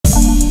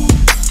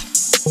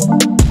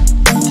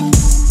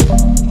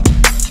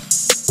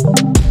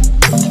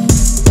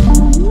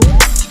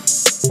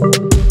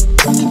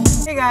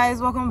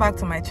guys, welcome back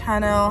to my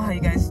channel. How you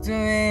guys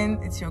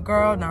doing? It's your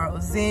girl Nara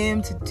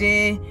Ozim.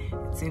 Today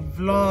it's a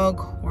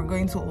vlog. We're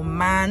going to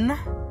Oman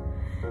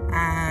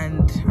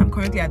and I'm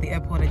currently at the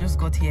airport. I just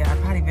got here.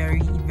 I've had a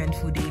very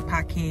eventful day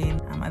packing.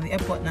 I'm at the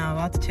airport now,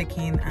 about to check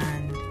in,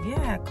 and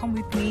yeah, come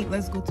with me.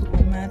 Let's go to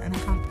Oman and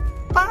have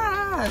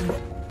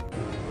fun.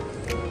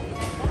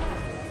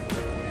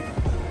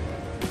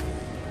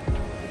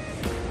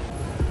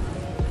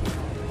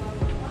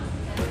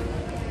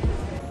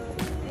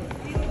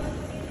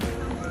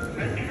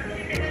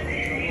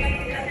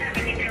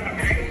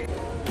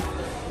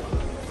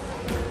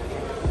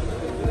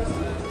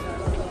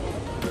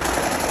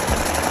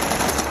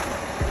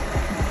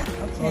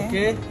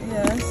 Okay.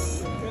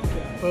 Yes.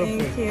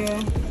 Perfect. Thank you.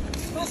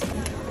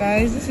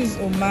 Guys, this is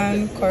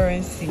Oman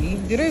currency.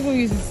 They don't even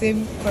use the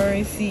same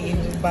currency in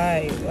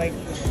Dubai. Like,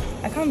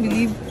 I can't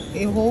believe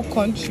a whole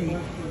country.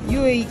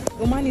 UAE,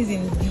 Oman is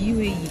in the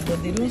UAE,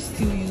 but they don't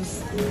still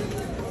use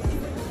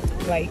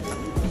like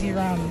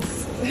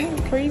dirhams.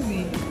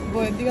 Crazy.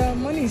 But their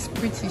money is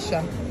pretty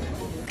sharp.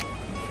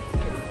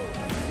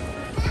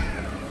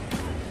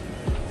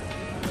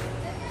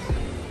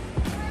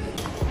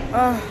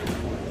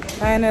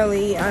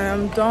 Finally, I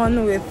am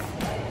done with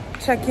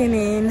checking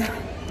in,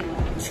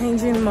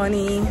 changing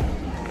money,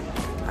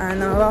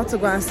 and I'm about to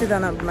go and sit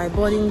down at my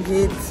boarding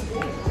gate,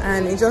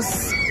 and it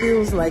just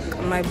feels like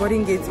my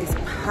boarding gate is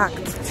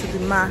packed to the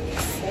max.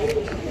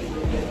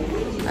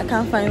 I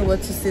can't find where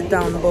to sit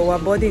down, but we're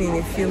boarding in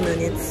a few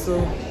minutes, so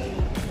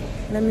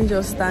let me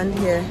just stand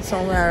here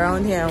somewhere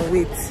around here and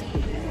wait.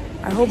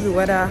 I hope the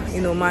weather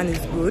in Oman is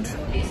good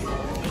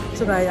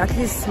so that at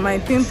least my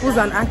pimples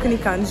and acne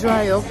can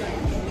dry up.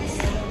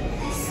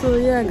 So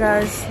yeah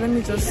guys, let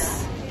me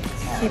just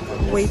keep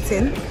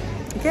waiting.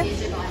 Okay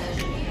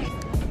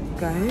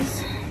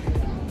guys,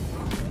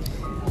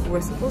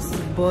 we're supposed to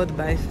board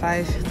by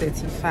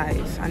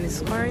 5:35 and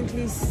it's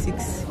currently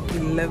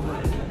 6:11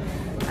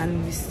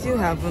 and we still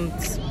haven't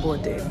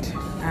boarded,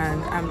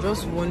 and I'm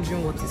just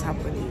wondering what is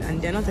happening,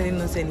 and they're not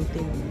telling us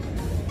anything.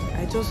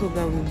 I just hope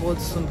that we board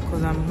soon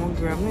because I'm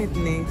hungry. I'm not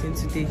eating anything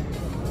today.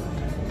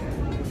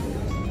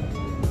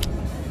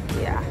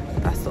 Yeah,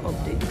 that's the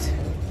update.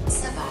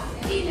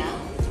 إلى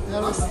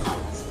مسقط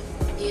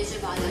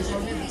يجب على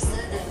جميع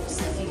السادة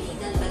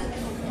المسافرين المركب.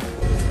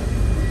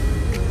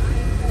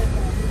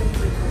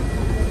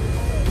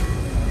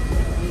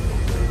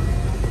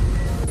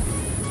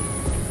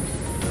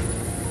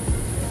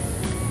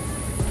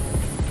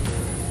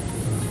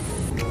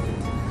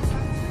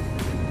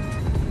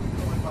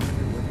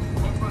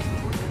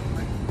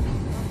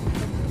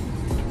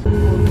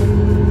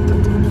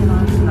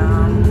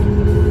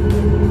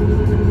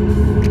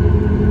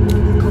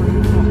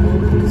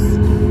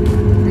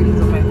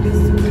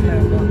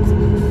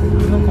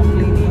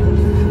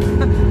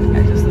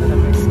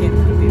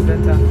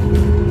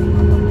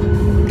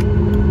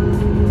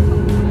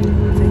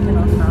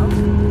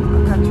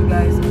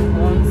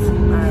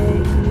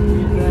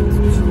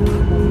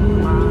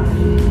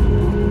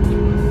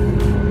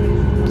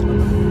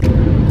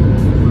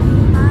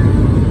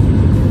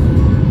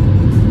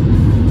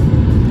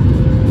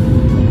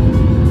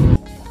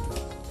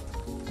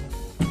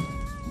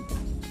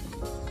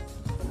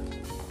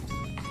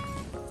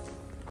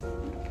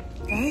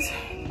 Guys,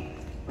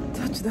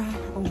 touchdown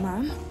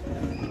Oman.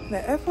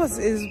 The airport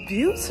is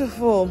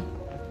beautiful.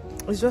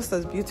 It's just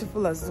as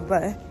beautiful as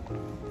Dubai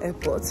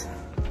airport,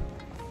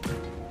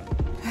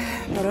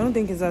 but I don't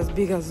think it's as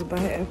big as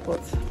Dubai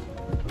airport.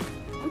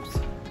 Oops,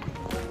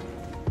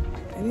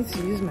 I need to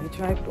use my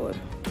tripod.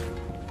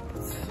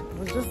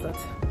 It's just that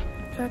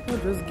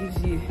tripod just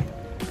gives you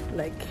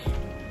like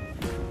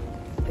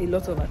a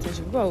lot of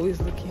attention. People are always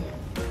looking.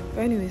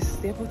 But anyways,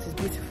 the airport is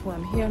beautiful.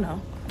 I'm here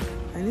now.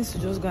 I need to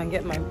just go and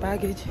get my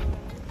baggage,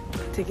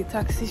 take a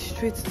taxi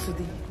straight to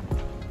the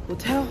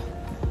hotel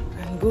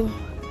and go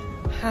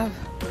have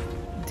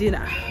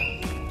dinner.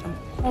 I'm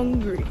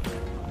hungry.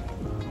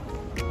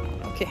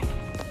 Okay,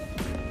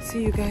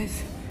 see you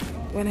guys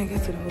when I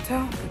get to the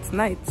hotel. It's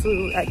night, so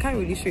I can't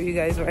really show you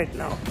guys right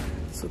now.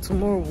 So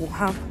tomorrow we'll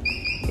have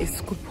a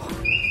scoop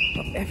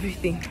of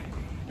everything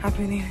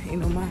happening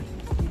in Oman.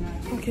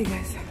 Okay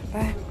guys,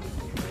 bye.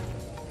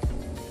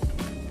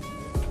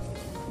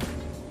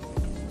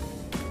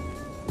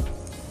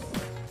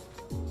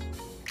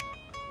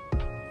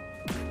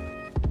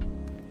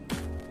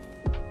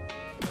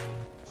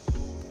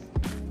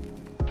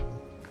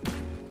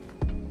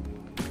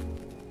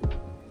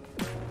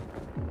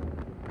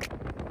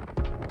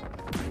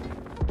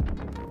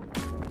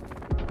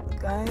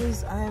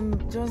 Guys,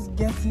 I'm just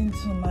getting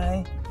to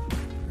my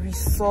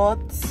resort.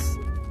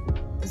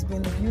 It's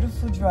been a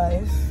beautiful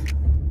drive.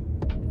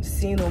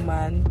 Seeing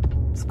Oman,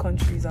 this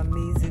country is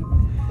amazing,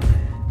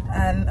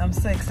 and I'm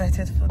so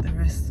excited for the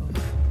rest of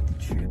the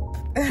trip.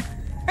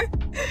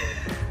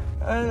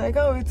 And I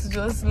can't wait to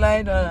just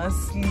lie down and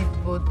sleep.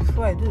 But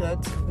before I do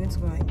that, I'm going to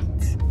go and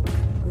eat.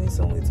 I'm going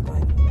somewhere to go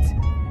and eat,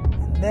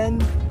 and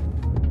then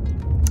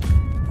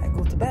I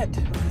go to bed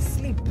and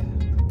sleep.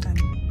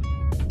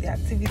 The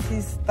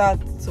activities start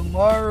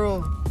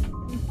tomorrow.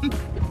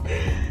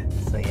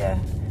 So yeah,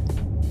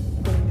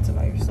 I'm going to meet to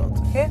my resort,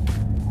 okay?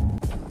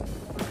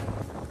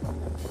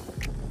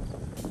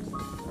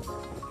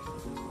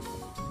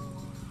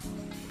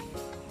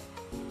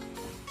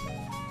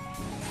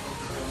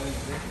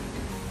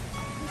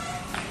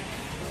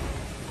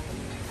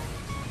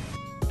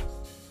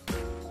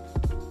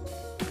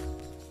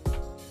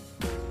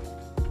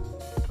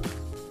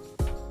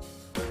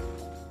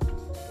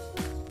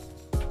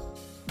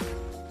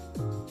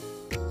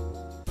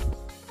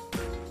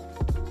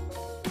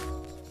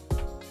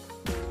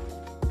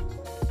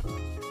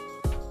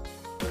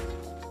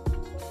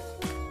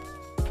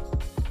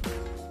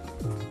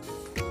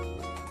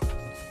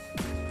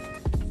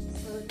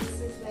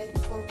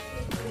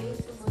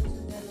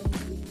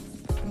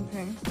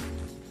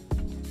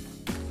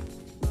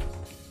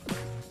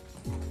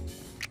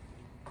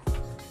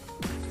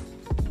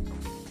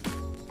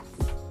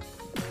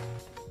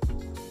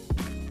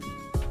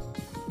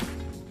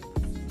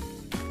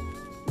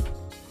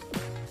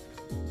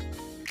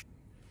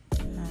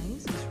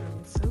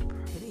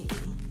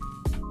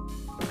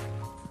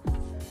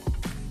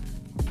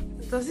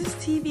 Does this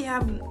TV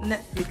have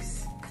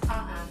Netflix?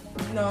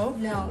 No?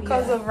 No.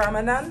 Because of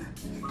Ramadan?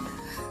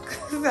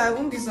 I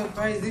won't be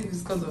surprised if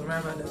it's because of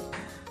Ramadan.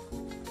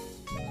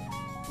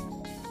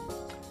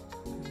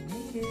 I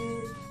made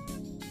it.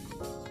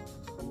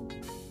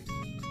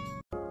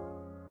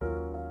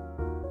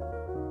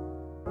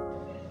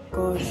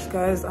 Gosh,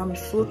 guys, I'm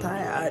so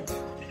tired.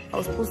 I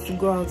was supposed to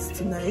go out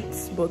tonight,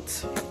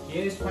 but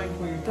Yeah, it's fine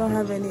for you. don't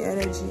have any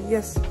energy.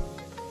 Yes.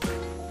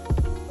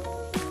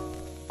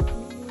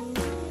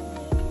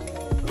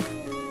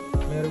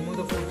 May I remove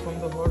the food from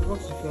the hot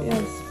box if you have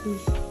Yes,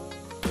 please.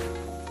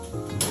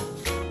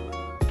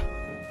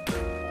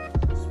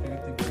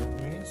 Spaghetti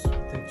bolognese,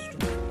 takes two.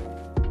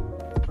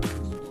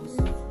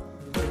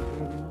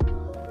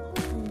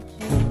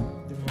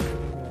 The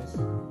morning rice.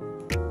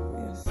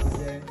 Yes. Is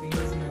there anything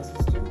else in my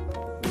system?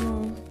 No,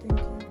 thank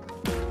you.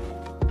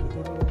 The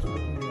total was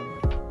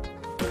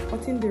 14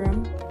 14 dirham.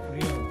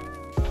 Real.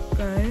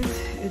 Guys,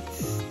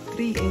 it's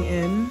 3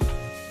 a.m.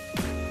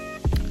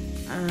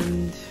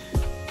 and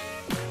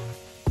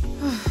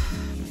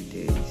my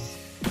days.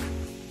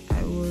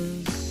 I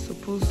was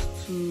supposed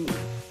to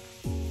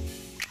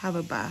have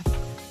a bath.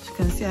 As you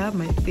can see, I have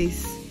my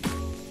face,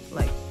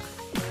 like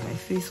my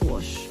face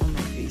wash on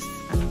my face,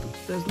 and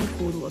there's no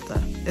cold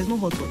water, there's no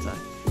hot water.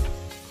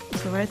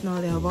 So right now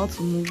they're about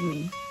to move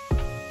me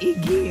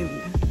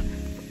again.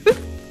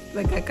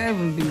 Like, I can't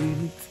even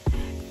believe it.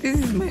 This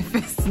is my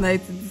first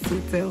night in this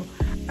hotel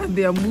and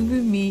they are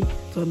moving me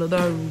to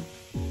another room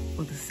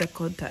for the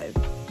second time.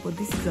 But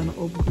this is an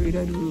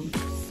upgraded room,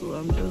 so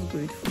I'm just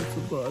grateful to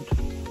God.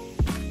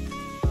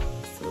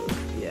 So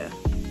yeah,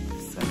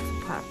 it's time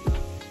to pack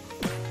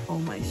all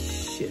my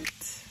shit.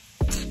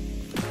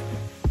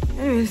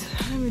 Anyways,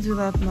 let me do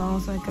that now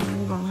so I can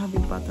move and have a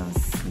bath and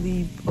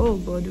sleep. Oh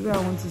God, the way I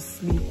want to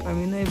sleep. I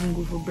may not even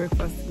go for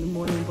breakfast in the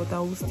morning, but I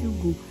will still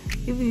go.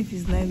 Even if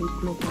it's 9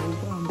 o'clock, I will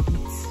go and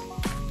eat.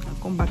 I'll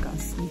come back and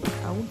sleep.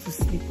 I want to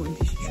sleep on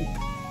this trip.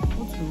 I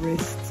want to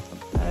rest.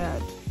 I'm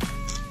tired.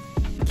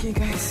 Okay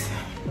guys,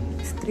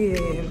 it's 3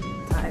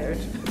 a.m. Tired.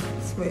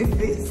 It's my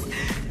face.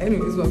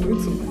 Anyways, we're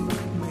going to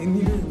my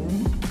new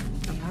room.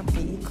 I'm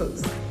happy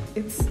because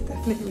it's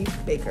definitely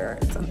bigger.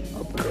 It's an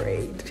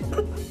upgrade.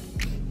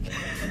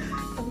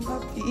 I'm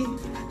happy.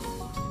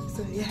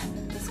 So yeah,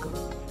 let's go.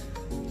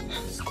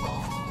 Let's go.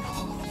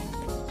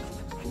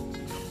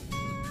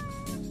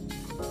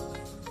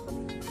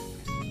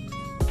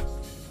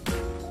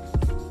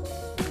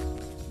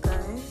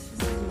 Guys,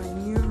 this is my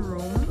new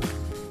room.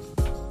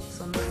 It's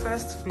on the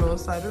first floor,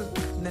 so I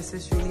don't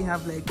necessarily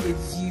have like a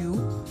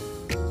view,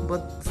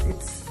 but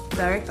it's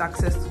direct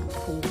access to the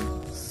pool.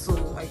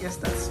 So I guess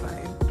that's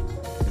fine,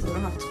 because I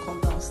don't have to come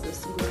downstairs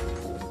to go to the pool.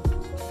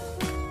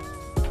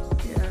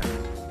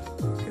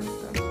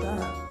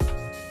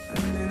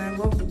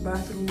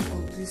 Bathroom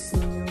of this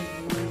new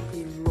room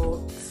a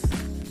lot.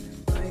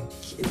 Like,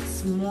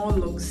 it's more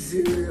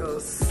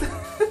luxurious.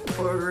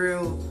 For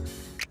real,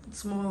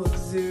 it's more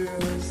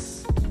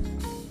luxurious,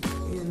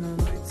 you know.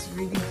 It's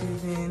really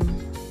giving.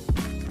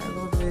 I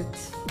love it.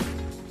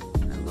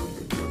 I love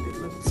it, love it,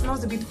 love it. It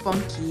smells a bit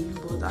funky,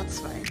 but that's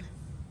fine.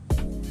 I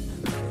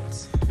love it.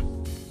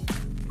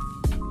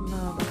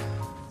 Love.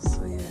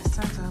 So yeah, it's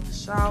time to have a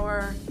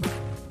shower.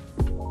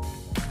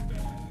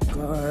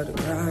 God,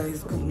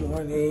 guys, good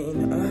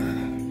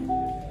morning.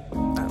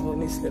 I've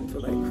only slept for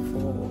like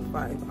 4 or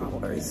 5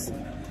 hours.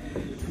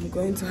 I'm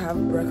going to have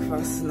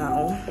breakfast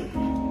now,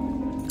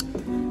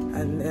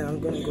 and then I'm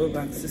going to go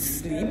back to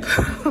sleep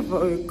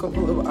for a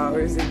couple of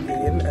hours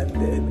again, and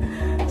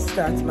then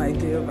start my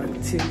day of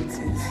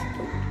activities.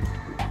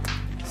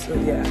 So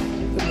yeah,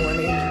 good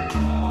morning.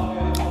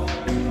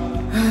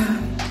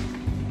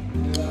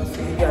 I'll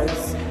see you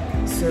guys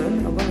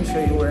soon. I'm going to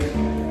show you where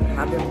I'm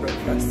having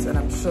breakfast, and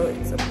I'm sure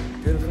it's a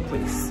beautiful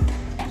place.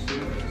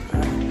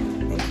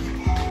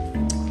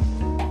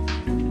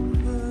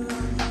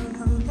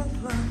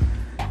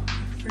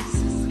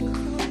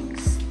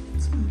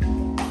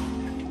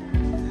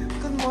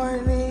 Good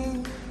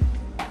morning.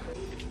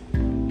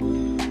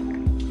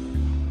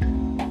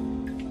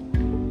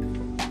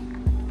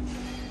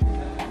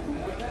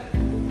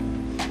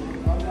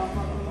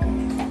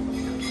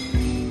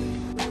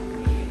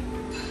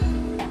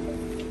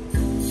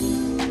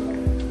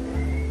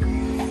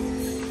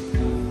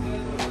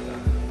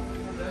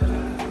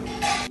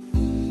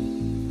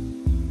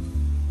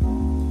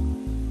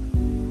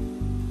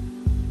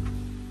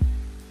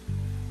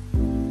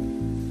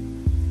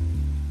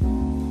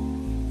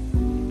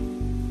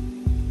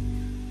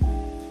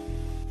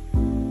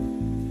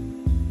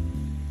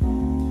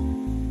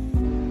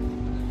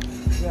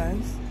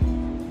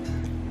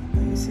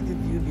 You see the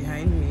view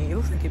behind me? It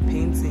looks like a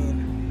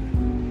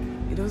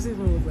painting. It doesn't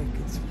even look like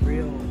it's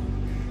real.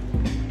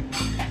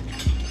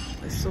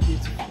 It's so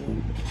beautiful.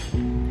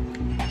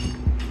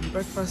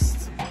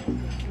 Breakfast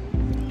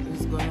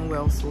is going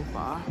well so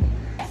far.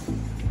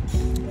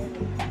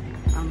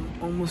 I'm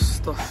almost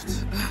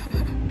stuffed.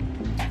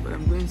 But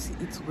I'm going to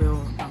eat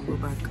well and go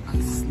back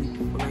and sleep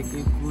for like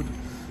a good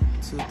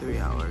 2-3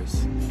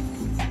 hours.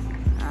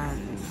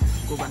 And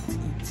go back to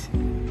eat.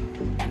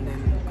 And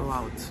then go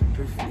out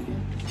briefly.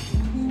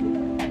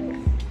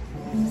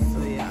 So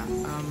yeah,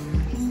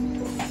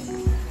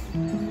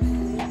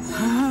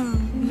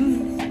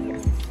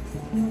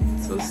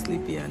 so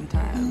sleepy and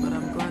tired, but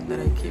I'm glad that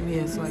I came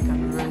here so I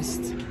can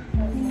rest.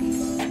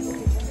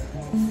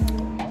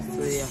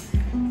 So yeah,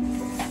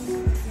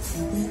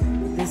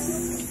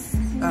 this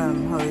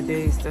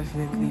holiday is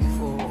definitely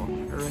for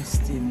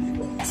resting.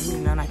 I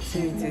mean, and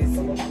activities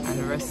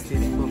and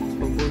resting for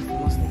both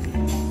mostly.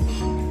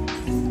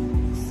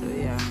 So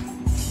yeah,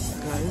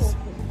 guys,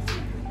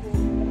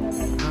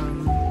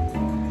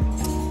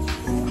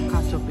 I'll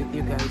catch up with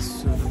you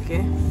guys soon,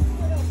 okay?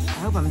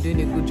 I hope I'm doing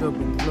a good job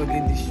with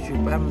vlogging this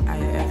trip.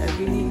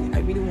 I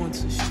really want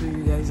to show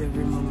you guys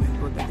every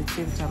moment, but at the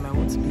same time I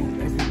want to be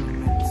in every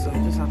moment, so I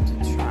just have to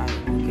try,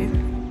 okay?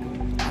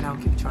 And I'll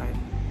keep trying.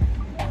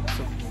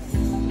 So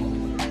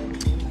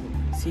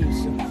see you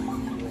soon.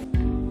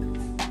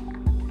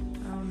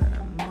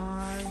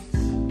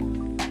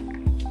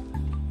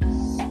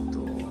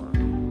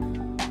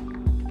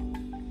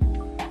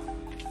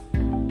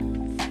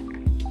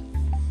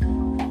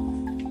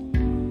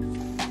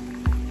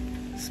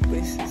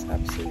 This is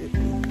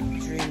absolutely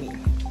dreamy.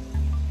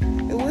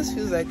 It always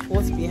feels like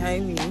what's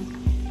behind me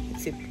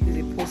is a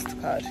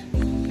postcard.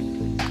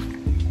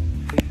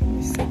 Let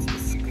me set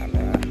this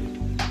camera.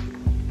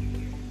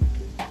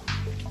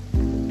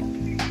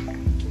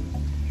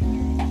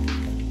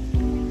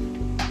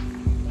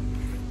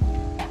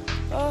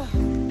 Oh,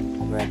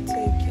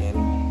 breathtaking.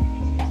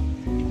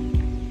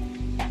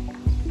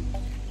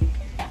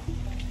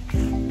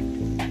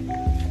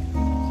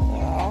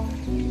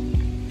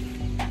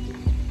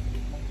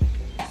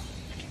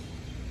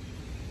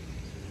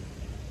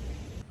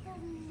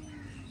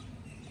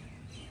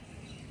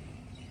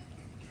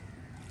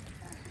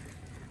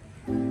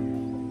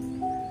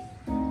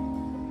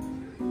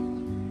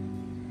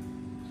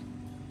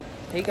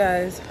 Hey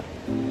guys,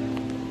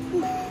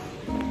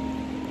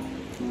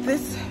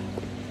 this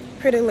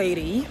pretty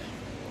lady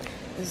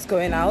is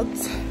going out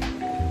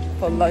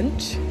for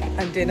lunch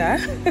and dinner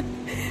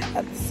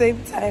at the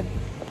same time.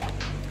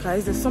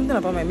 Guys, there's something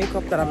about my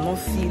makeup that I'm not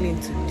feeling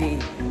today.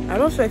 I'm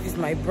not sure if it's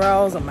my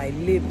brows or my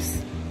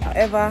lips.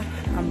 However,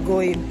 I'm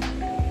going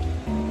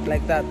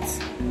like that.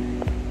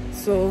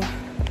 So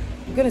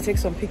I'm gonna take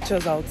some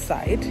pictures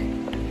outside.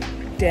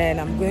 Then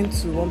I'm going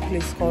to one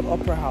place called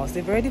Opera House.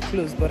 They've already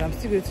closed, but I'm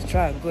still going to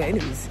try and go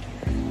anyways.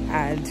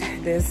 And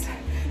there's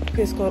a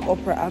place called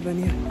Opera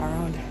Avenue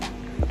around.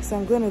 So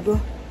I'm going to go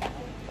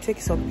take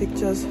some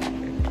pictures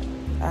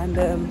and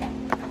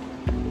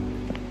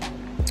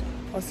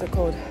what's it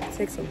called?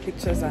 Take some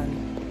pictures and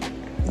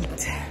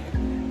eat.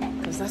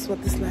 Because that's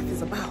what this life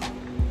is about.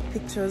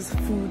 Pictures,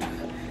 food,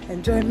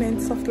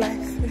 enjoyment, soft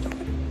life.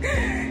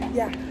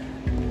 Yeah.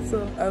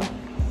 So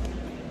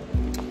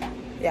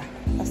yeah,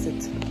 that's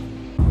it.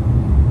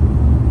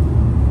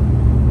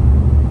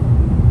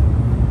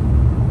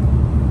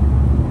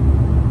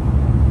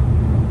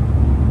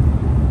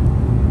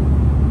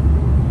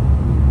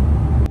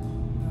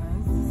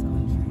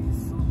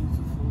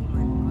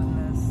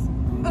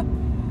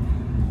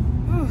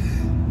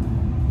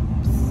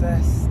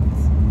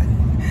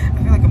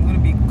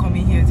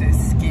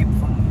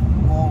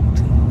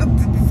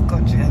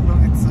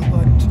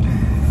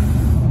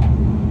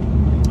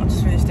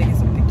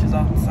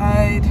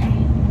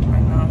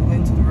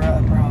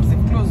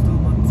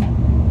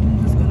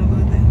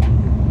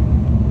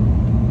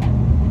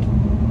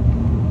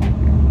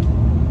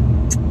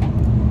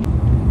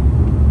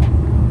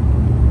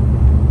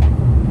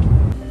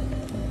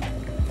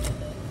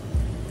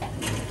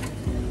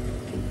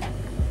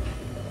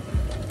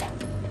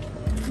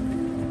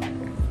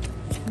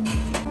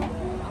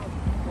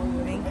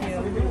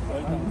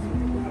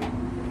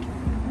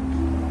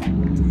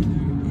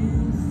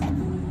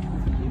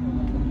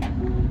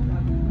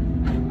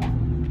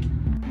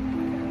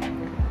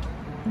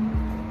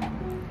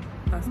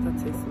 Pasta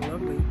tastes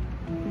lovely.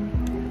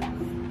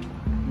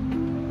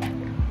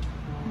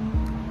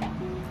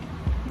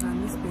 And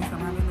this place I'm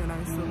having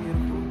tonight is so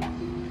beautiful.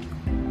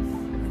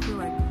 I feel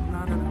like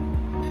now that I'm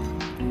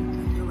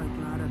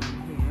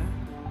here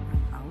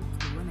and out,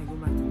 when I go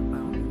back to the bar,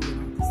 I'm going to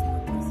this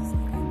more places I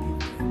can live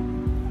there.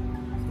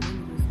 So let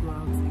me just go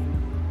out in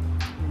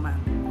Oman.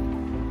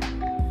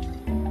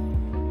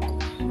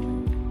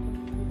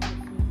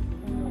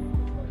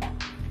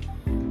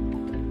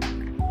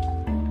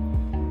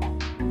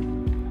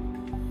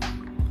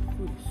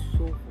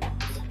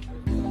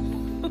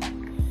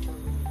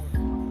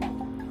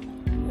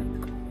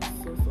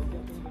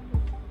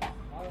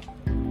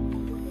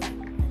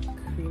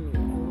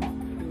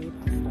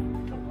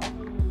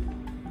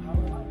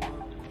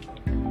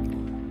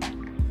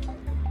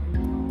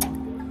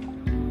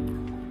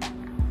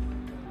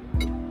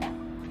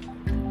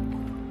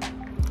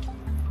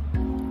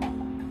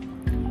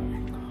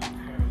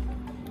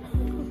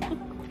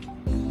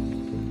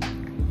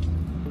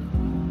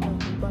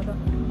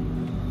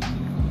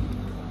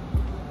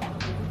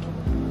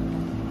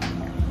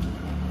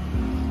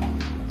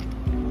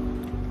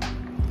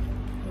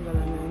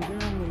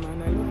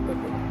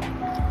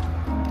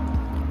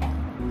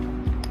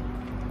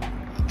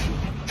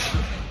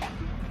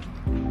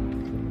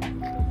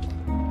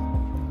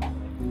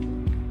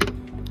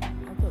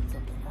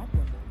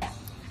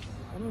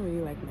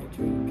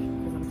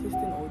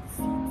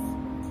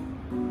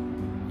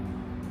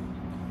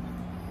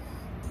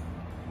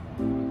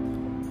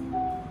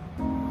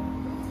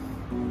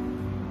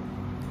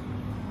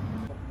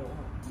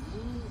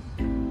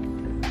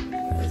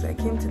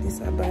 came to this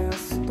abaya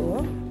store,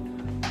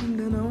 and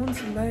then I want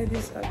to buy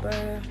this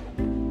abaya.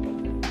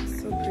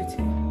 It's so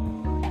pretty.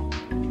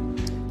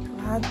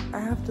 I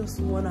have just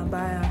one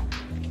abaya,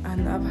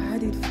 and I've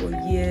had it for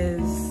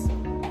years.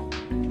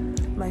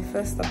 My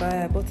first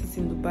abaya, I bought it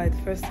in Dubai,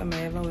 the first time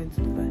I ever went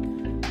to Dubai.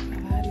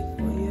 I've had it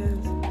for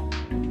years.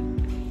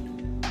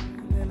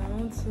 And then I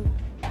want to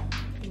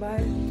buy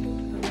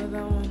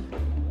another one.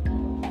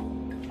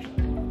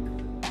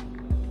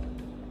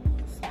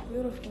 It's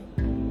beautiful.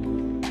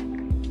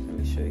 Let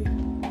me show you.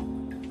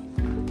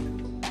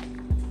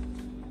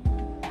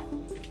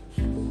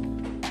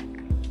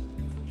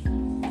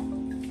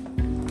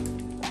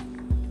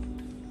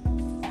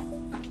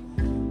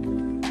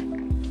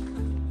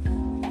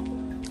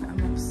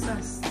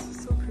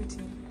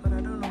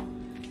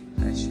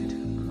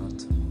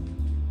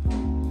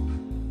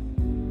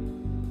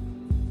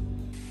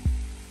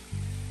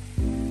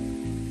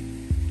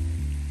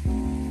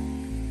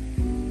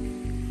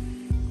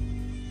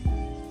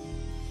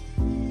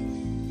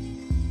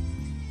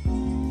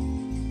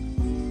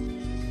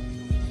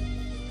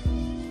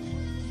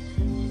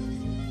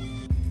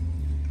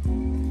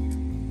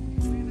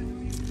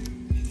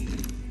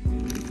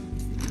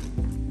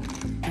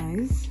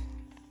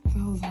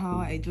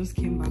 I just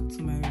came back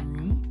to my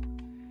room,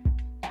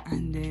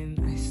 and then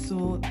I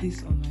saw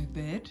this on my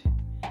bed.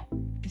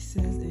 It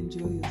says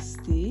enjoy your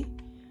stay,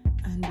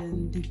 and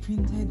then they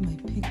printed my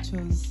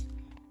pictures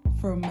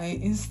from my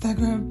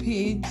Instagram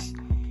page.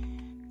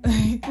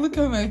 Like, look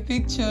at my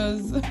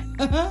pictures.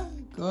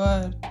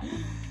 God,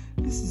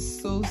 this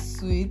is so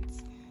sweet.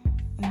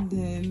 And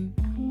then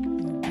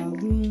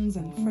balloons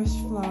and fresh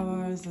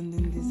flowers, and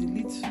then there's a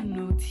little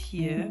note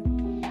here.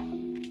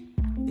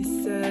 It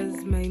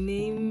says my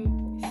name.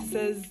 It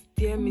says,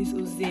 dear Miss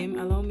Ozim,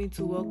 allow me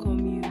to welcome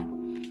you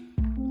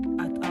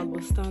at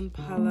Albostan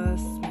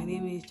Palace. My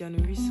name is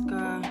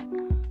Januriska,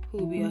 who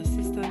will be your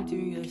assistant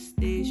during your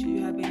stay. Should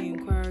you have any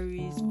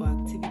inquiries for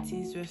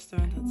activities,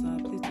 restaurant, etc.,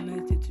 please do not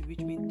hesitate to reach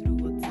me through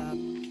WhatsApp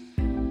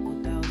or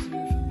dial 0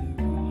 from your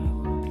room. Have a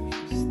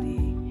wonderful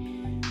stay.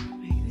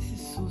 Like, this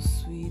is so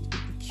sweet with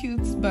the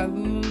cute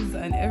balloons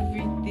and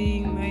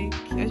everything. Like,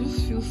 I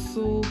just feel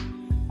so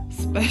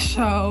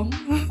special.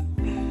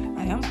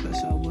 I am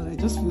special, but I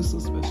just feel so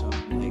special,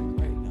 like,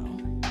 right now.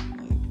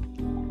 Like,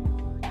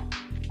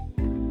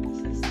 this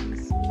is so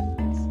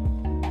sweet.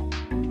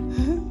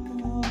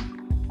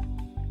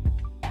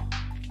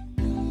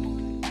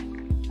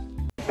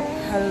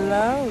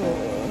 Hello,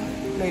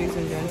 ladies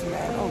and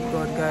gentlemen. Oh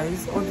God,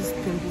 guys, all these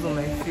pimples on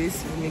my face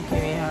is making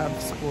me have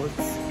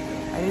spots.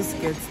 I need to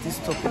get this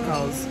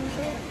topicals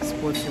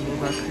spot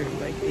remover cream,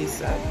 like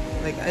ASAP.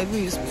 Like, I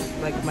even used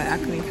like my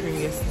acne cream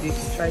yesterday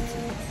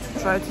to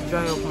try to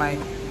dry up my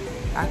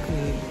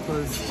acne,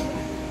 because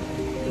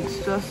it's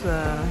just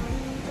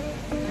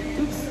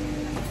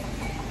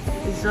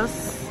it's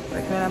just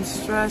like when I'm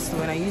stressed,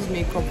 when I use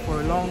makeup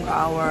for long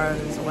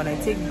hours, when I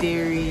take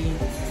dairy,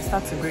 it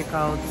starts to break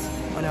out.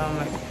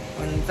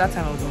 When that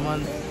time of the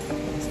month,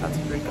 it starts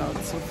to break out.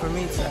 So for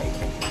me, it's like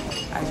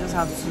I just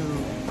have to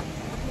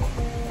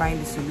find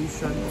a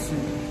solution to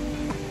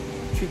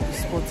treat the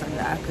spots and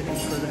the acne,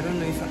 because I don't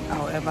know if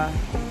I'll ever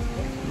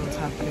not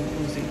have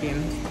pimples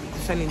again,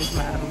 especially in this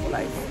my adult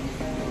life.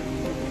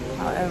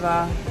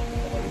 However,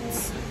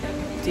 it's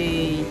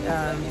day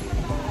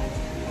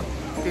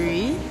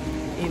 3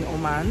 in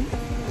Oman.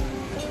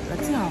 I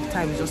think our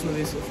time is just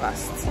moving so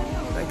fast.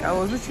 Like, I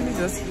was literally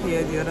just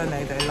here the other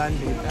night. I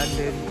landed, and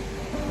then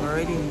we're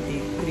already in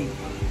day 3.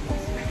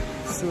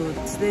 So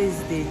today is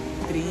day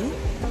 3,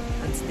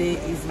 and today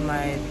is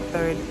my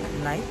 3rd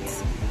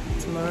night.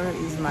 Tomorrow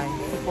is my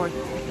 4th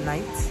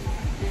night,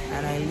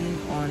 and I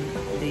leave on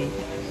day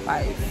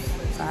 5.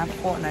 So I have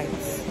 4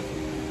 nights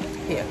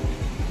here.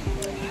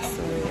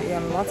 So yeah,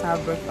 I'm about to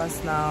have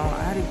breakfast now.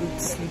 I had a good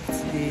sleep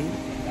today.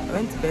 I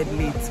went to bed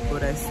late,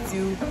 but I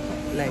still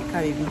like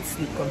had a good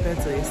sleep compared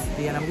to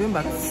yesterday, and I'm going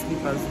back to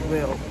sleep as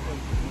well.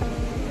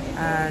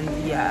 And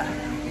yeah,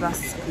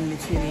 that's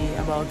literally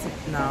about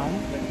it now.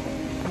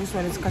 I just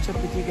wanted to catch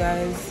up with you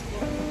guys.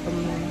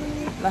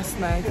 Last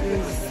night it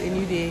was a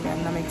new day,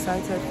 and I'm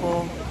excited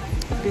for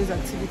today's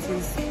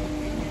activities.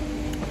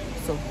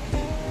 So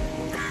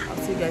I'll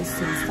see you guys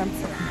soon. It's time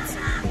to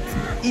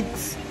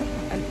eat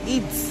and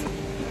eat.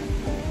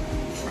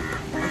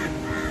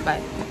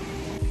 Bye.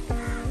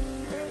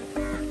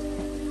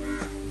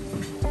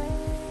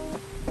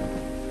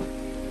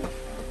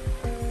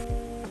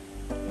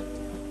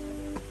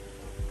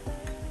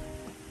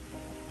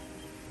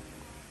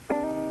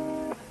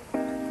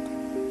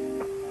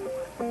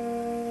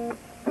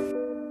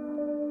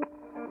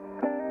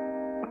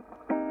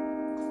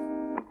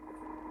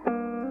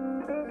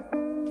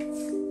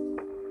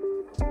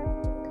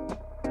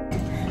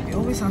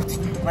 Have to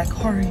like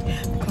hurry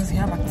because you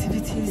have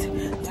activities, you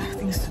have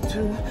things to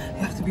do,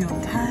 you have to be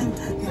on time,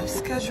 you have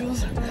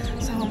schedules.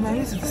 So I'm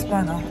ready to the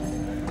spa now.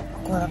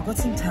 God, I've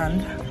gotten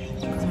tanned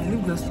because my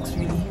lip gloss looks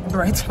really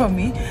bright for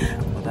me,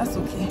 but that's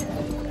okay.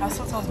 I'll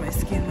sort out my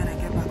skin when I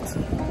get back to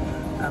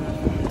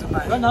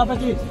Dubai.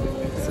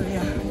 So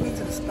yeah, I'm going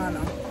to the spa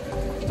now.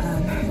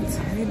 and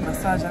I need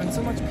massage. I'm in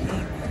so much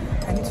pain.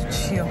 I need to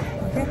chill.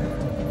 Okay,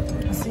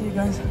 I'll see you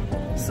guys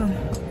soon.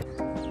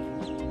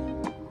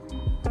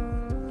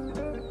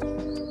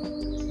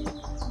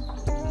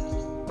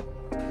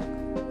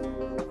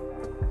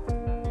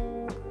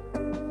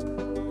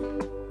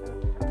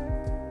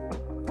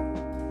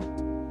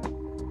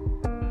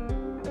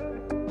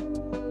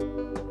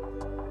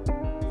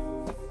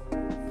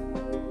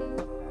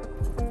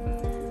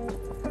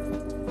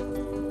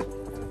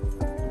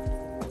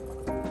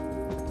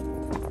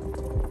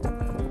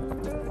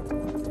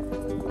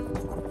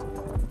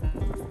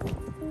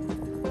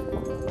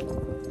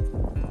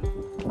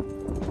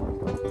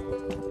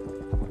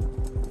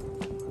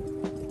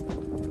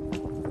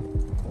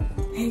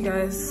 Hey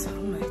guys,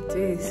 oh my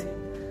days,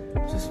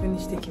 just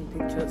finished taking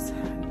pictures.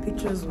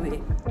 Pictures were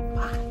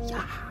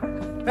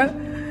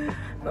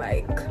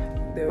like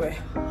they were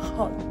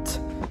hot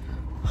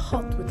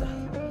with a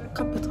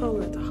capital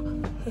letter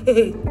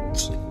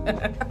H.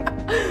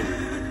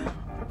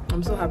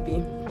 I'm so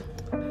happy,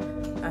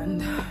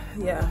 and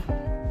yeah,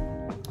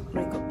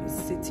 makeup is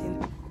sitting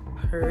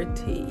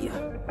pretty.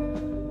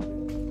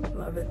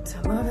 Love it,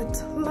 love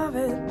it, love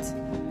it.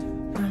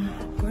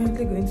 I'm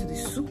currently going to the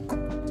souk.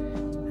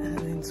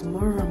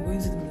 Tomorrow I'm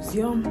going to the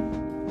museum.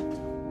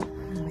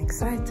 I'm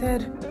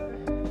excited.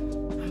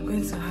 I'm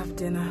going to have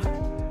dinner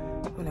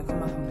when I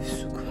come out from the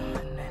souk.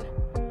 And then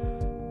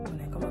when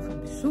I come out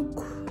from the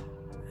souk,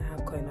 I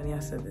have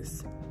koinonia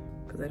service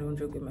because I don't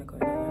joke with my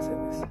koinonia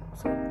service.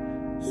 So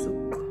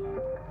souk,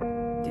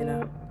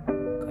 dinner,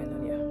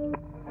 koinonia.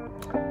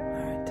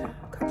 Alright,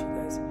 I'll catch you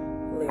guys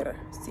later.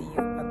 See you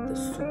at the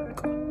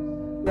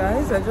souk.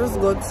 Guys, I just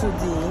got to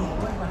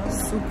the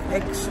Souk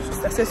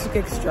Extra. I said Souk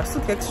Extra.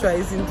 Souk Extra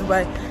is in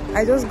Dubai.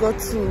 I just got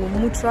to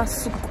Mutra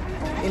Souk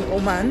in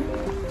Oman.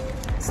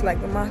 It's like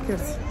the market.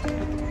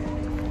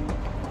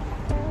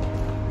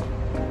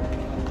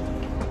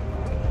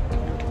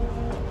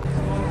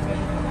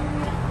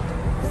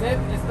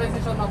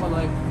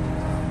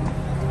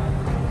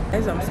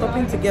 Guys, I'm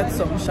stopping to get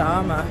some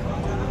shawarma.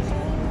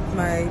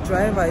 My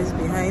driver is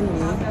behind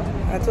me.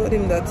 I told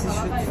him that he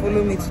should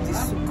follow me to the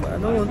souk. I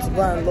don't want to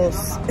go and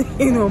lose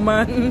in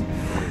Oman.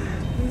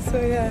 So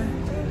yeah,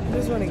 I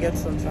just want to get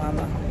some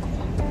shawarma.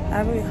 I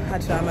haven't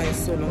had shawarma in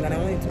so long and I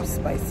want it to be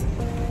spicy.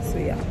 So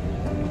yeah.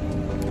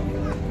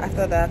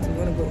 After that, I'm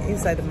going to go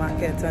inside the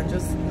market and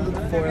just look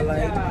for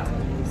like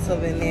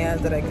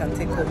souvenirs that I can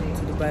take home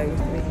to Dubai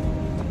with me.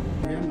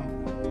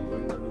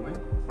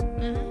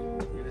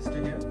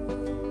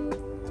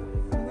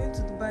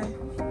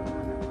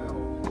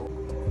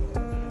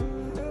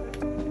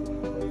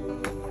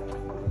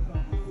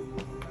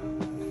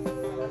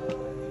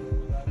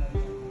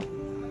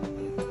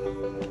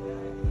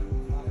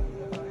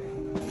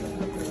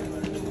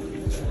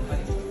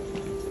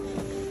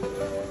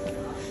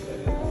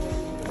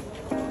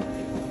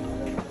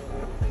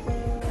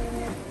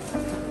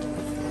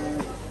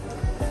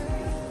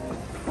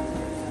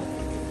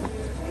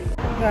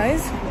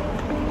 Guys,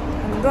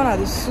 I'm done at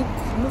the souk,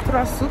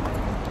 Mutra souk.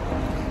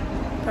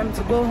 Time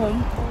to go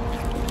home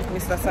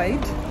with Mr. Said.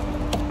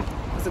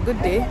 It was a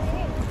good day.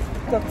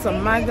 Got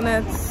some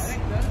magnets,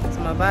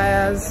 some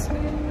abayas.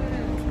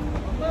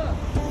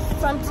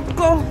 Time to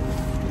go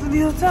to the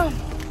hotel.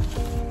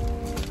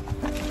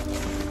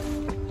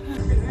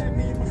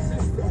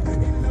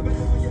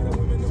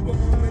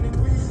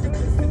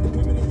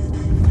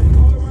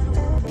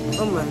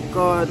 Oh my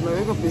god, my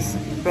makeup is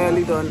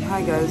barely done.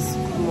 Hi guys,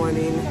 good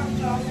morning.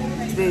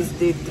 Today is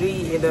day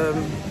 3 in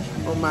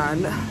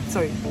Oman.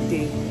 Sorry,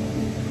 day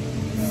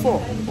 4.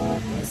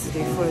 This is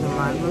day 4 in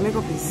Oman. My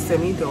makeup is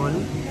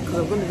semi-done because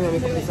I'm going to do my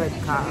makeup inside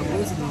the car. I'm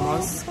going to the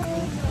mosque,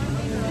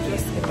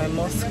 just in my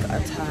mosque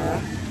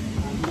attire,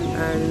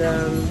 and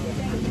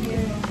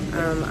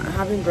I'm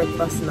having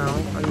breakfast now.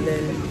 And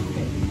then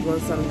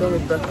once I'm done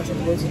with breakfast,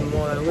 I'm going to the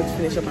mall and I'm going to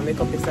finish up my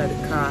makeup inside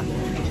the car.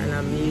 And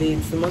I'm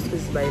late. The mosque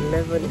is by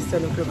 11. It's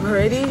 10 o'clock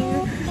already,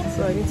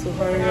 so I need to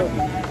hurry up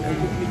and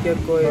quickly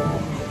get going.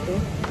 Okay?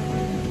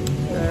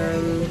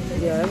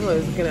 Yeah, everyone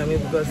is looking at me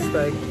because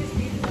like,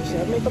 she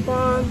have makeup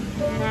on,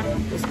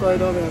 what's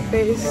going on with her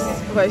face,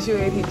 why she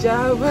wearing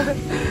hijab.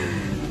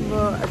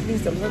 But at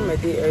least I'm starting my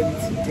day early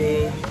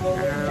today,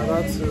 and I'm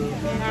about to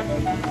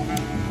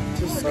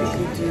just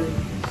quickly do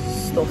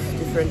stuff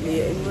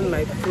differently. Even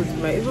my food,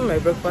 even my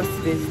breakfast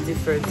today is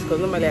different because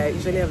normally I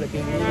usually have like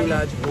a really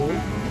large bowl.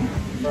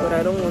 But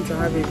I don't want to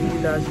have a really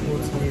large bowl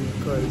today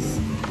because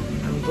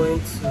I'm going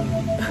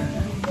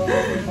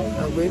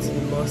to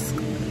the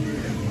mosque.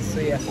 So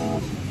yeah,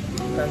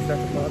 that's that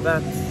about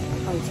that. I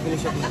need to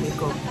finish up my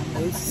makeup. I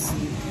need to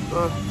see.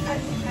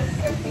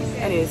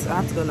 Anyways, I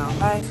have to go now.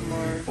 Bye.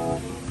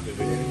 Tomorrow.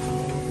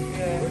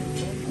 Yeah.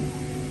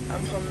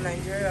 I'm from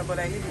Nigeria, but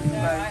I live in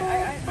Dubai.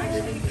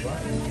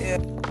 Yeah.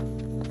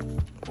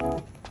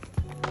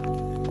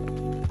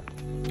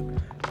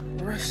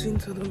 Rushing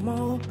to the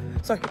mall.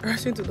 Sorry,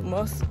 rushing to the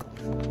mosque.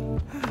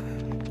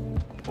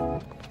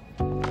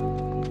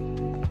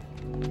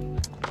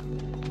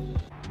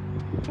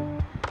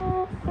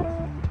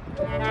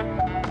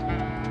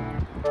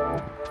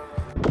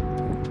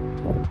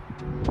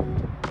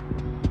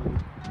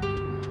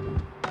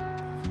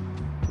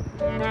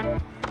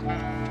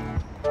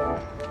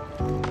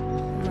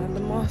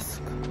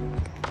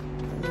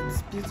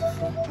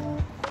 beautiful.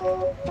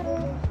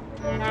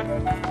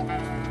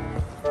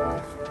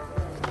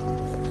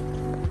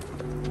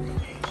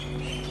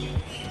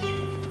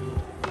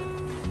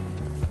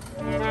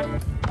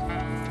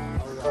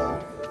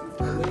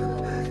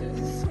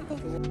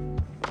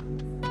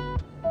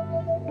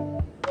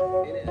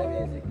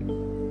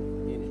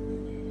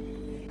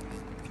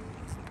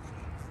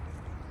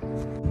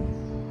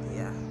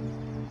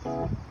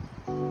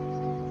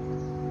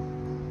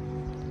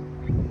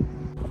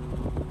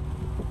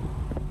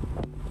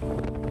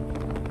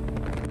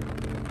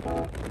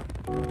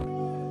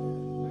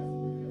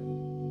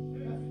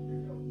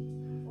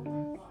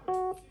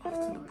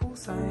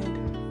 Side.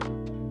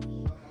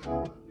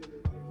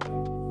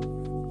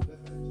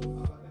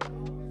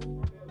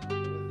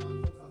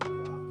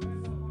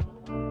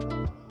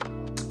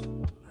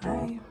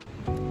 Hi.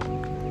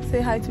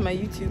 Say hi to my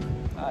YouTube.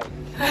 Hi.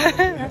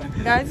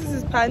 Guys, this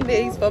is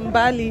Pandey. He's from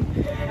Bali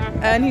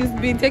and he's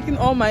been taking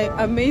all my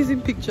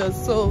amazing pictures.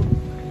 So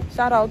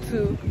shout out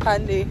to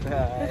Pandey.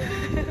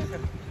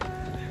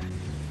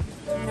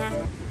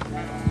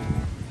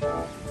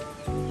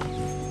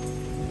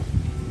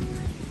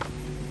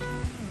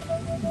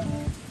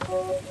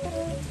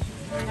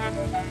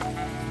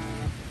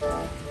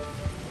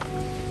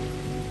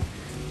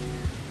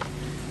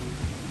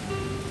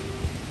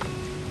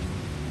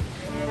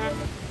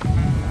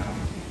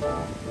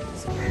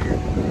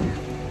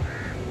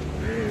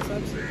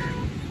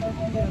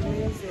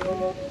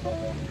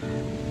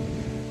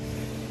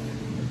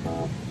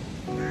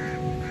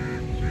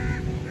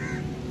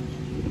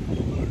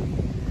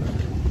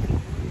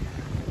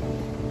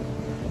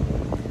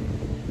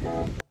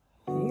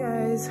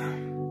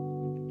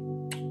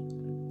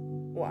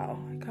 Wow,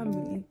 I can't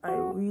believe I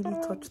really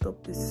touched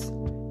up this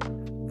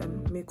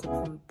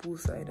makeup from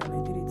poolside and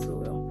I did it so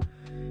well.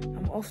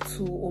 I'm off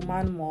to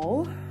Oman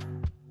Mall.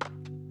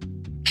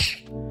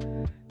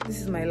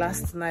 This is my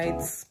last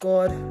night.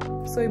 God,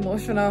 so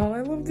emotional.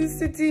 I love this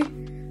city.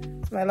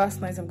 It's my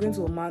last night. I'm going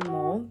to Oman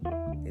Mall,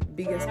 the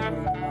biggest mall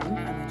in Oman,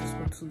 and I just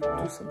want to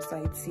do some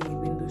sightseeing,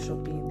 window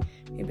shopping.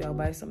 Maybe I'll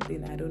buy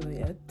something, I don't know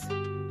yet.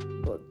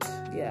 But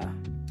yeah,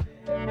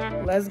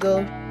 let's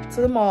go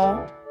to the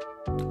mall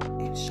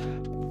and shop.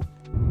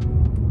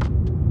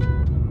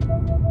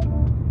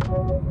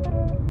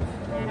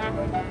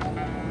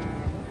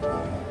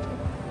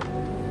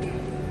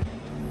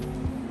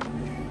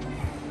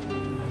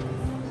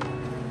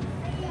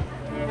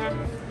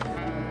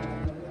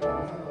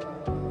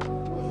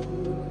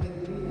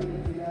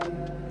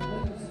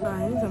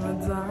 Guys, I'm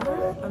at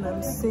Zara and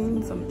I'm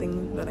seeing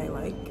something that I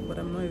like, but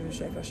I'm not even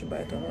sure if I should buy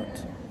it or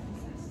not.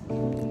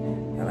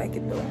 I like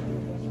it though.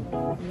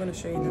 I'm gonna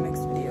show you in the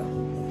next video.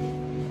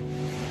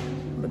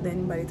 But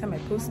then by the time I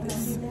post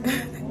this,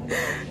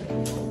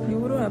 you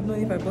wouldn't have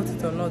known if I bought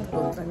it or not.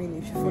 But I mean,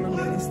 if you follow me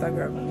on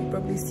Instagram, you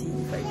probably see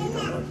if I did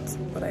or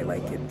not. But I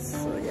like it,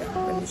 so yeah,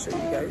 let me show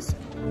you guys.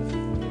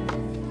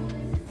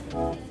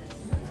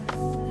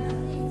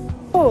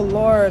 Oh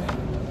Lord,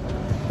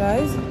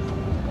 guys,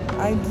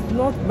 I did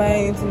not buy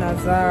anything at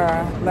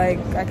Zara. Like,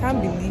 I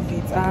can't believe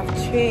it. I have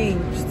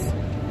changed.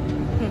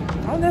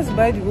 I wanted to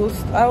buy the whole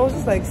I was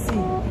just like,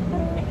 see,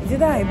 it's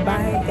either I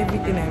buy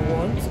everything I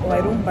want or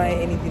I don't buy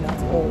anything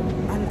at all.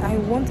 And I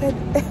wanted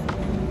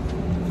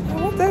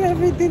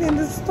everything in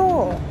the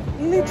store.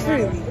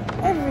 Literally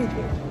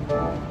everything.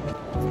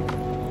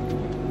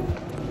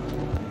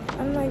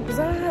 And like,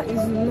 Zara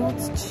is not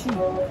cheap.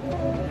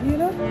 You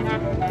know?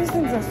 These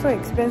things are so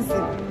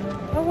expensive.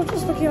 I was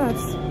just looking at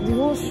the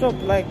whole shop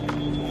like,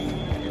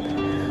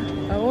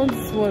 I want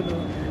this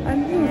one.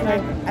 And things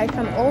like, I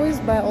can always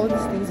buy all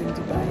these things in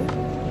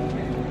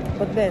Dubai,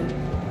 but then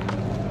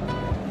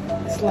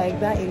it's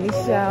like that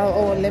initial,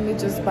 oh, let me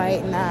just buy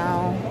it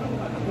now,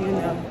 you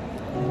know.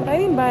 But I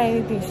didn't buy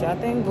anything, Sha,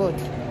 thank God.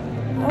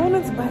 I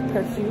wanted to buy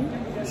perfume,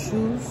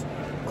 shoes,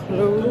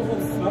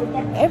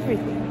 clothes,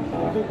 everything.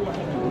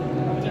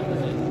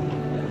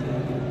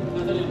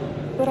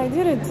 But I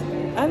didn't,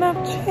 and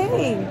I've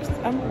changed.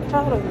 I'm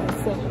proud of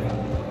myself.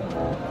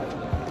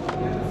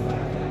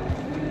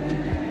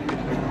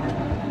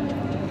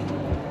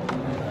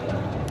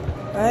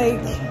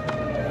 Like,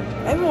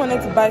 I even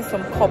wanted to buy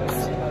some cups.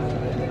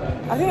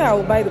 I think I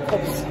will buy the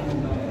cups.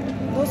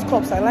 Those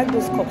cups, I like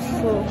those cups.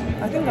 So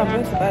I think I'm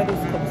going to buy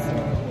those cups.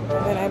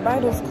 And when I buy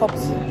those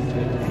cups,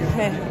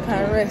 I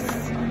can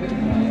rest.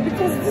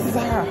 Because this is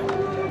Zara.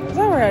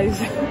 Zara is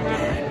a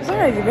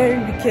very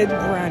wicked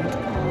brand.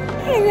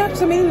 Hey, we have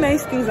so many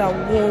nice things at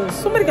once.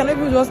 Somebody can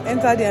even just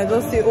enter there and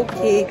just say,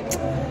 okay,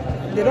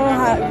 they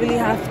don't really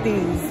have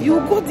things. You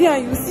go there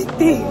and you see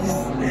things.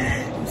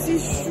 You see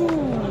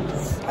shoes.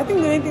 I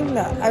think the only thing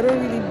that I don't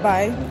really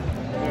buy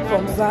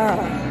from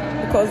Zara,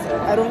 because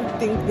I don't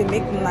think they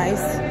make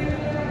nice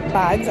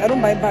bags. I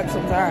don't buy bags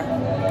from Zara.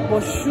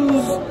 But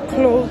shoes,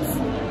 clothes,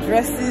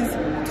 dresses,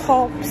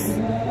 tops.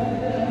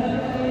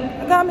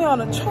 It got me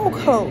on a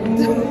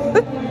chokehold.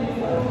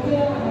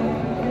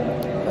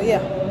 But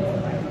yeah,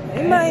 I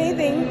didn't buy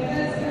anything.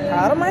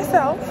 Proud of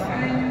myself.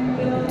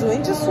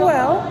 Doing just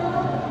well.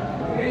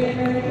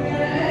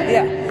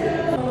 Yeah.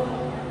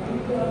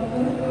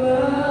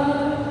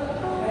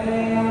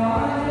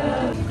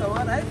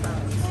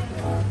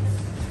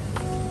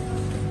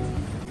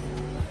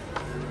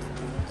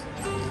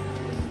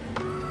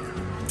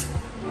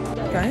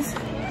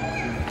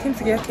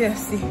 here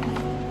KFC.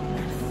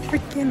 I'm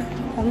freaking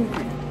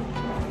hungry.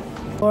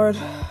 Lord,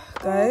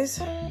 guys,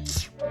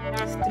 it's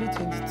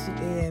 3:22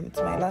 a.m. It's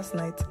my last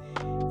night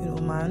in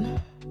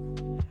Oman,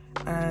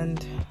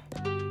 and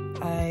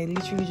I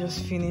literally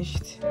just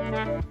finished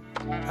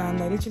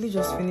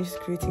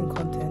creating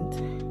content,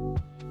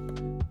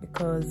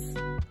 because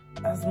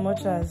as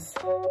much as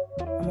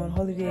I'm on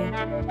holiday,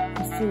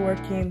 I'm still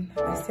working.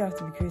 I still have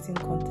to be creating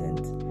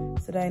content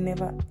so that I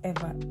never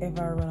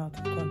ever run out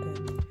of content.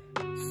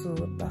 So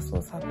that's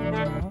what's happening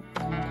now,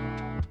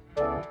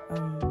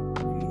 and I'm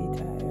really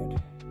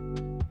tired,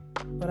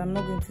 but I'm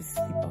not going to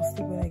sleep. I'll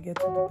sleep when I get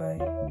to Dubai.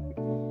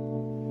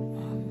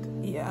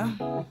 And yeah,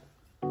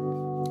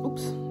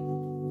 oops,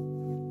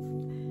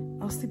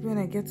 I'll sleep when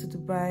I get to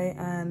Dubai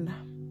and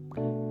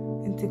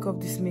take off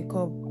this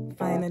makeup.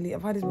 Finally,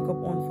 I've had this makeup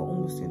on for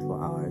almost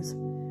 24 hours.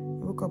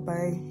 I woke up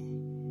by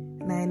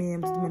 9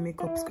 a.m. to do my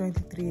makeup. It's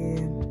currently 3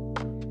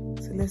 a.m.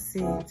 So let's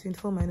say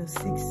 24 minus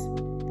 6.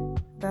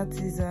 That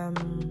is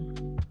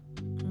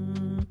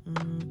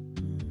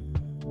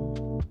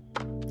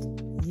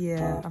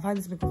yeah, I've had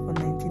this makeup for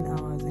 19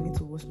 hours. I need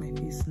to wash my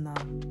face now.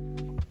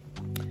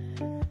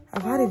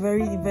 I've had a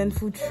very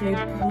eventful trip.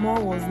 More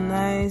was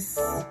nice.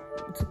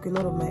 It took a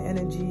lot of my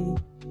energy.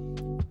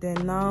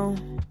 Then now,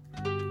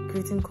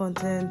 creating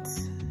content.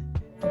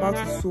 About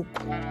to soak.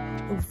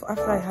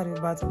 After I had a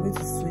bath, I'm going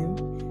to swim.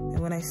 And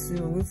when I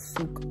swim, I'm going to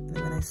soak. And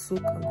when I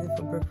soak, I'm going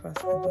for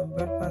breakfast. And from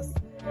breakfast,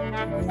 I'm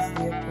going to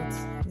the airport.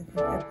 And from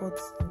the airport,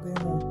 I'm going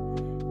home.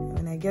 And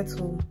when I get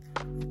home,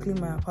 I clean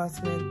my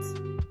apartment.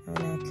 And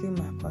when I clean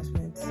my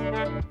apartment, I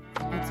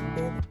go to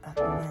bed at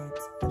night.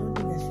 I don't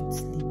think I should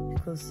sleep,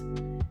 because I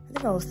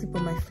think I will sleep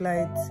on my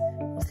flight.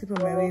 I'll sleep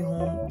on my way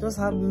home. Just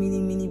have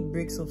mini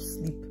breaks of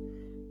sleep.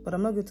 But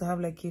I'm not going to have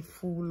like a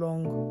full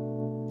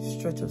long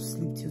stretch of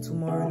sleep till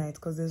tomorrow night,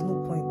 because there's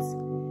no point.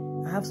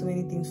 I have so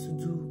many things to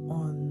do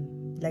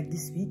on like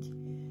this week,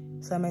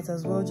 so I might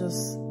as well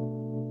just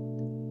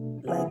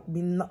like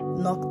be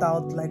knocked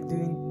out like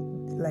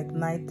during like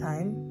night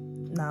time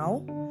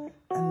now,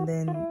 and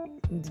then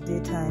in the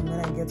daytime when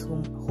I get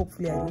home,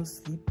 hopefully I don't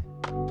sleep.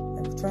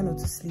 I'm trying not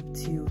to sleep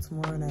till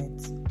tomorrow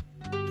night,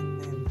 and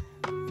then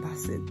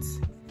that's it.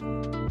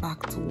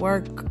 Back to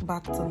work,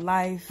 back to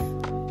life,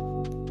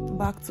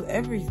 back to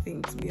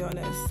everything, to be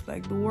honest.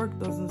 Like, the work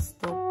doesn't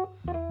stop.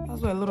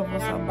 That's why a lot of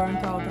us are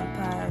burnt out and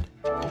tired.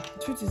 The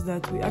truth is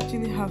that we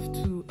actually have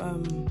to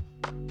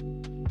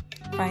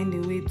find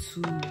a way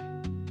to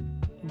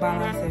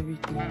balance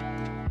everything.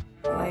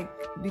 Like,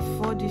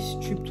 before this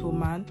trip to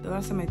Oman, the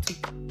last time I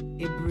took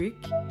a break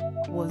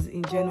was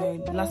in January.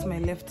 The last time I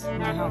left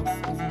my house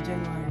was in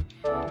January.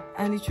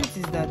 And the truth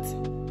is that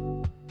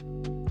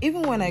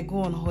even when I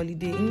go on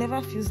holiday, it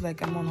never feels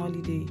like I'm on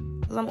holiday,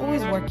 because I'm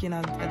always working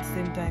at the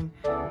same time.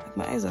 Like,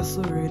 my eyes are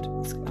so red.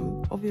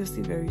 I'm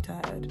obviously very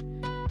tired.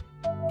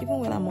 Even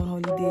when I'm on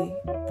holiday,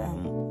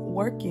 I'm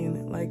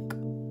working. Like,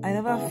 I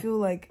never feel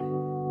like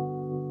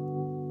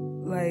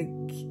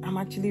I'm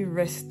actually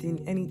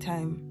resting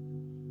anytime.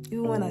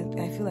 Even when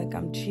I feel like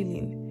I'm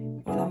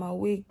chilling, when I'm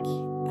awake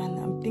and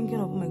I'm thinking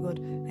of, oh my God,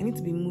 I need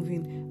to be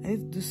moving, I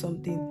need to do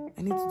something,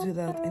 I need to do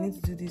that, I need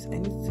to do this, I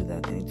need to do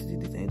that, I need to do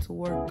this, I need to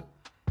work.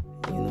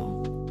 You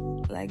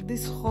know, like,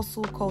 this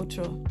hustle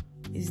culture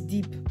is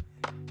deep,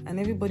 and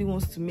everybody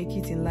wants to make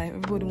it in life.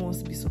 Everybody wants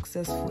to be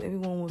successful.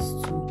 Everyone wants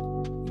to,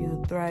 you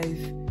know,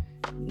 thrive.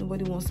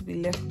 Nobody wants to be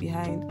left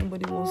behind.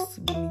 Nobody wants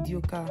to be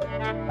mediocre.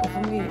 But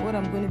for me, what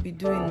I'm going to be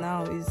doing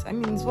now is, I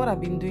mean, it's what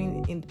I've been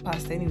doing in the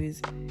past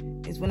anyways,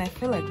 is when I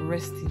feel like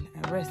resting,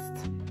 I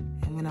rest.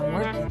 And when I'm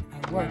working,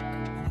 I work.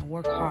 And I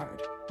work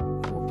hard. I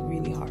work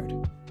really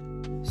hard.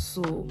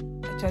 So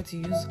I try to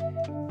use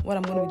what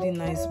I'm going to be doing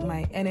now is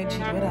my energy.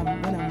 When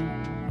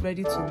I'm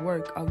ready to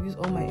work, I'll use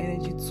all my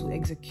energy to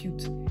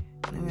execute.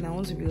 And when I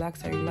want to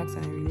relax, I relax,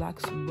 and I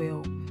relax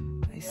well.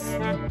 I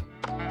sleep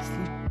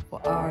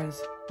for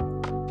hours.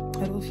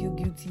 I don't feel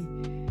guilty.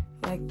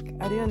 Like,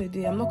 at the end of the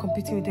day, I'm not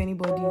competing with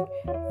anybody.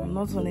 I'm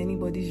not on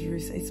anybody's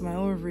race. It's my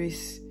own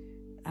race,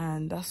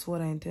 and that's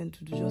what I intend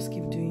to do. Just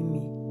keep doing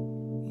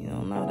me. You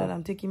know, now that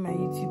I'm taking my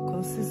YouTube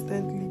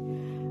consistently,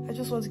 I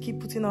just want to keep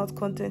putting out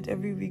content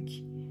every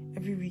week.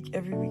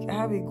 I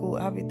have a goal,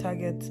 I have a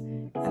target,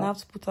 and I have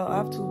to put out. I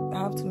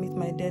have to meet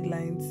my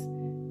deadlines.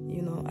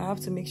 You know, I have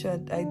to make sure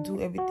I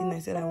do everything I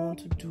said I want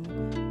to do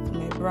for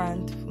my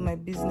brand, for my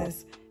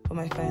business, for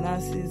my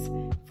finances,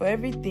 for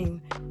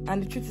everything.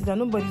 And the truth is that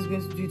nobody's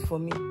going to do it for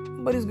me.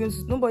 Nobody's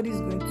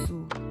going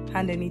to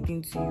hand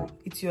anything to you.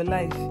 It's your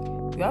life.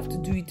 You have to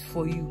do it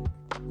for you.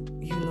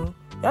 You know,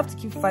 you have to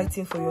keep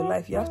fighting for your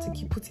life. You have to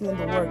keep putting in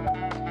the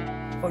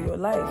work for your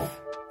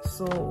life.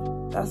 So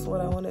that's what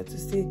I wanted to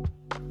say.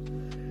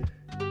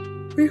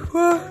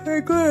 Before I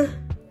go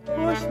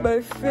wash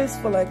my face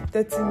for like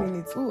 30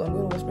 minutes. Oh, I'm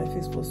going to wash my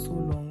face for so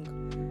long.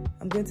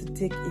 I'm going to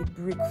take a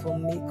break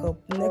from makeup.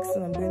 Next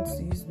time I'm going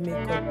to use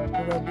makeup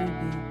probably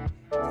be,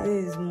 today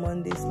is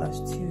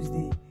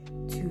Monday/Tuesday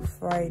to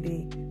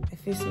Friday.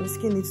 My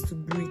skin needs to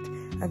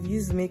breathe. I've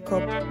used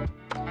makeup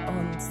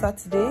on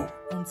Saturday,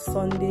 on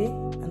Sunday,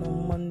 and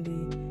on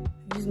Monday.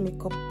 I've used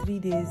makeup 3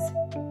 days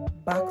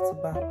back to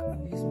back.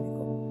 I've used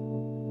makeup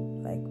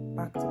like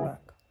back to back.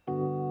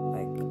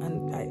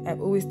 And I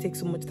always take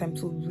so much time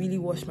to really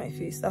wash my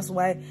face. That's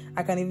why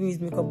I can even use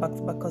makeup back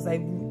to back, because I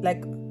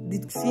like the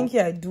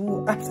skincare I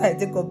do after I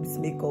take off this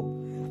makeup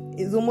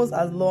is almost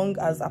as long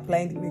as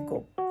applying the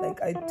makeup.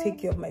 Like, I take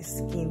care of my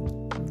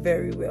skin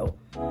very well.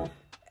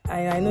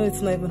 I know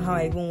it's not even how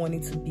I even want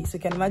it to be. So you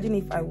can imagine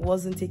if I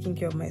wasn't taking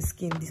care of my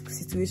skin, the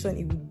situation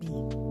it would be.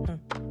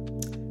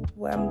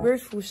 Well, I'm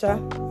grateful, Sha.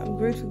 I'm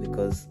grateful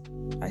because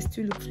I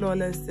still look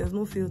flawless. There's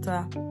no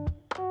filter,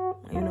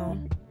 you know.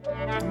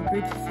 I'm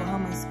grateful for how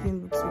my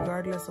skin looks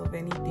regardless of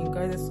anything,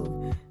 regardless of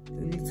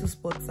the little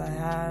spots I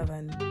have,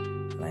 and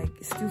like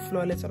it's still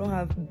flawless. I don't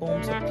have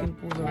bumps or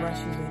pimples or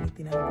rashes or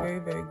anything. I'm very,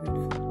 very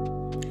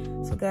grateful.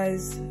 So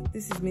guys,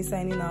 this is me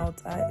signing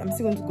out. I'm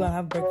still going to go and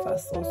have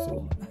breakfast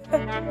also,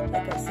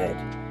 like I said.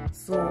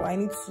 So I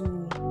need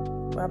to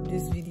wrap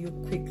this video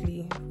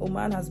quickly.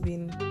 Oman has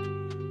been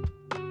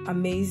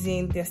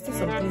amazing. There's still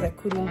some things I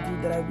couldn't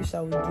do that I wish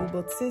I would do,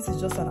 but since it's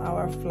just an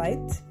hour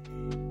flight,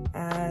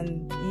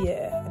 and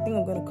yeah, I think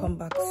I'm gonna come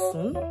back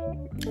soon.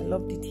 I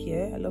loved it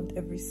here. I loved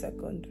every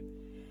second.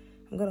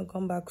 I'm gonna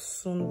come back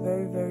soon,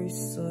 very, very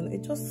soon.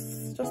 It's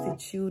just a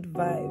chilled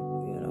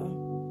vibe, you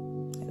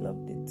know. I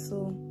loved it.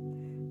 So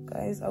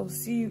guys, I will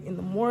see you in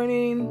the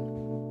morning.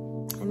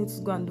 I need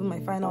to go and do my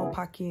final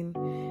packing,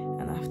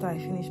 and after I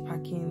finish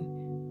packing,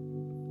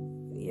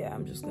 yeah,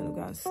 I'm just gonna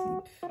go and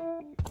sleep.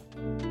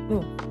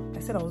 No, I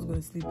said I was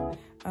going to sleep.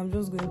 I'm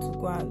just going to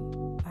go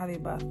and have a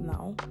bath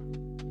now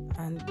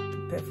and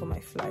prepare for my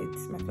flight.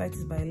 My flight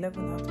is by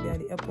 11. I have to be at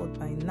the airport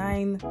by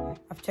 9.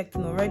 I've checked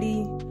in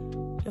already.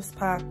 Just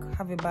pack,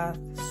 have a bath,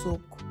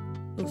 soak,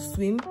 no,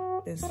 swim,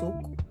 then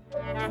soak,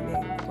 and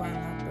then go and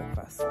have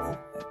breakfast. Like,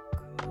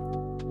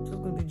 I'm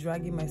just going to be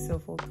dragging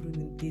myself all through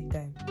the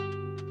daytime.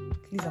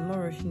 At least I'm not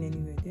rushing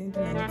anywhere. The only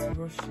thing I need to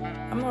rush,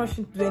 I'm not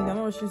rushing to do anything. I'm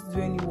not rushing to do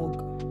any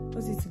work.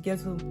 Just need to get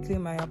to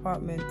clean my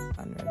apartment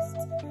and rest.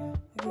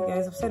 Okay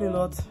guys, I've said a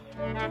lot.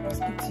 I'll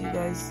speak to you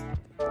guys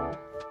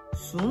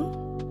soon.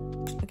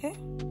 Okay,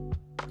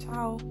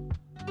 ciao.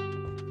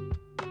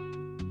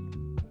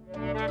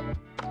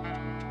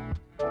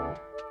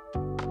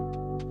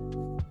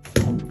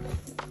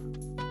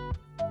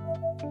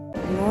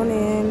 Good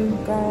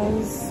morning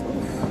guys.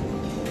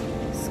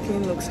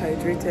 Skin looks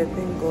hydrated,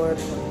 thank God.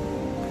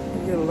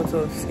 I get a lot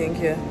of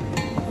skincare.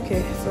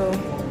 Okay, so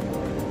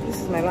this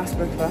is my last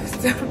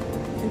breakfast. I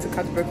need to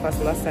catch breakfast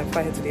the last time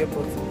before I head to the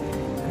airport,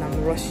 and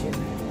I'm rushing.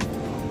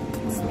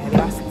 It's my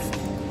last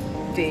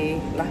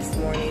day, last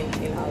morning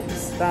in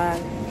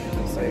Pakistan.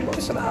 I'm so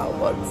emotional,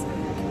 but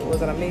it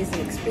was an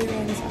amazing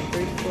experience. I'm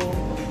grateful.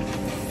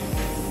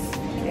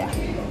 Yeah,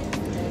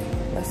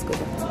 let's go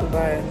back to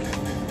Dubai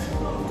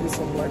and do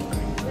some work.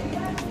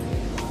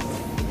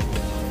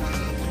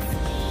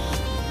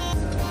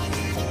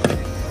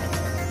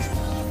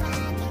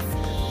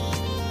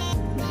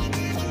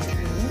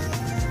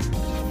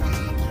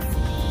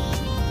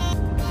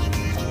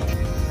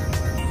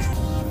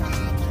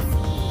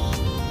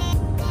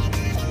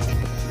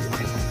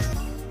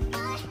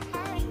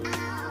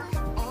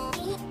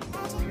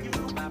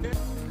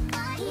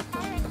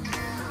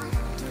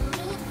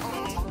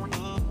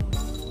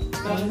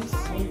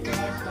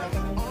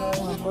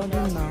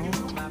 Now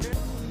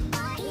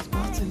it's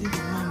about to leave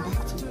Oman back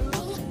to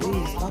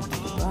base, back to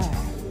Dubai.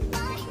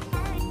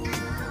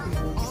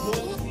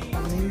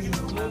 Amazing.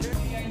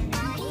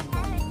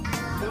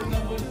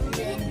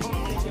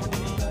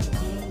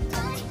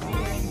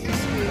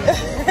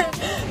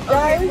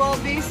 Okay, well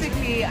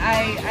basically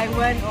I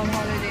went on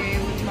holiday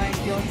with my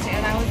fiance,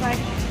 and I was like,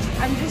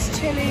 I'm just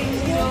chilling,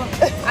 you know.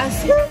 As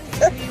soon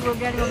as we were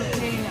getting on the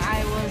plane,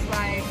 I was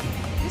like,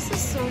 this is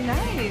so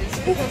nice,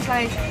 because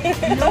like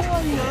no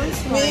one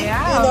knows who I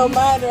am. You know,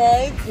 man,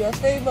 right? You're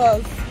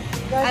famous.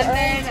 And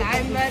then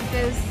I met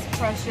this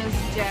precious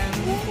gem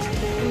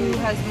who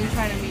has been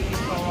trying to meet me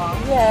for a while.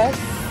 Yes,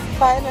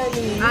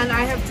 finally. And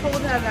I have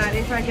told her that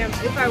if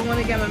I want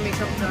to get my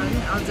makeup done,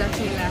 I'll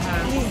definitely let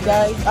her. Please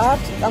guys,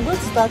 I'm going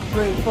to start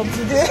praying from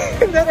today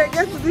that I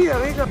get to do your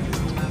makeup.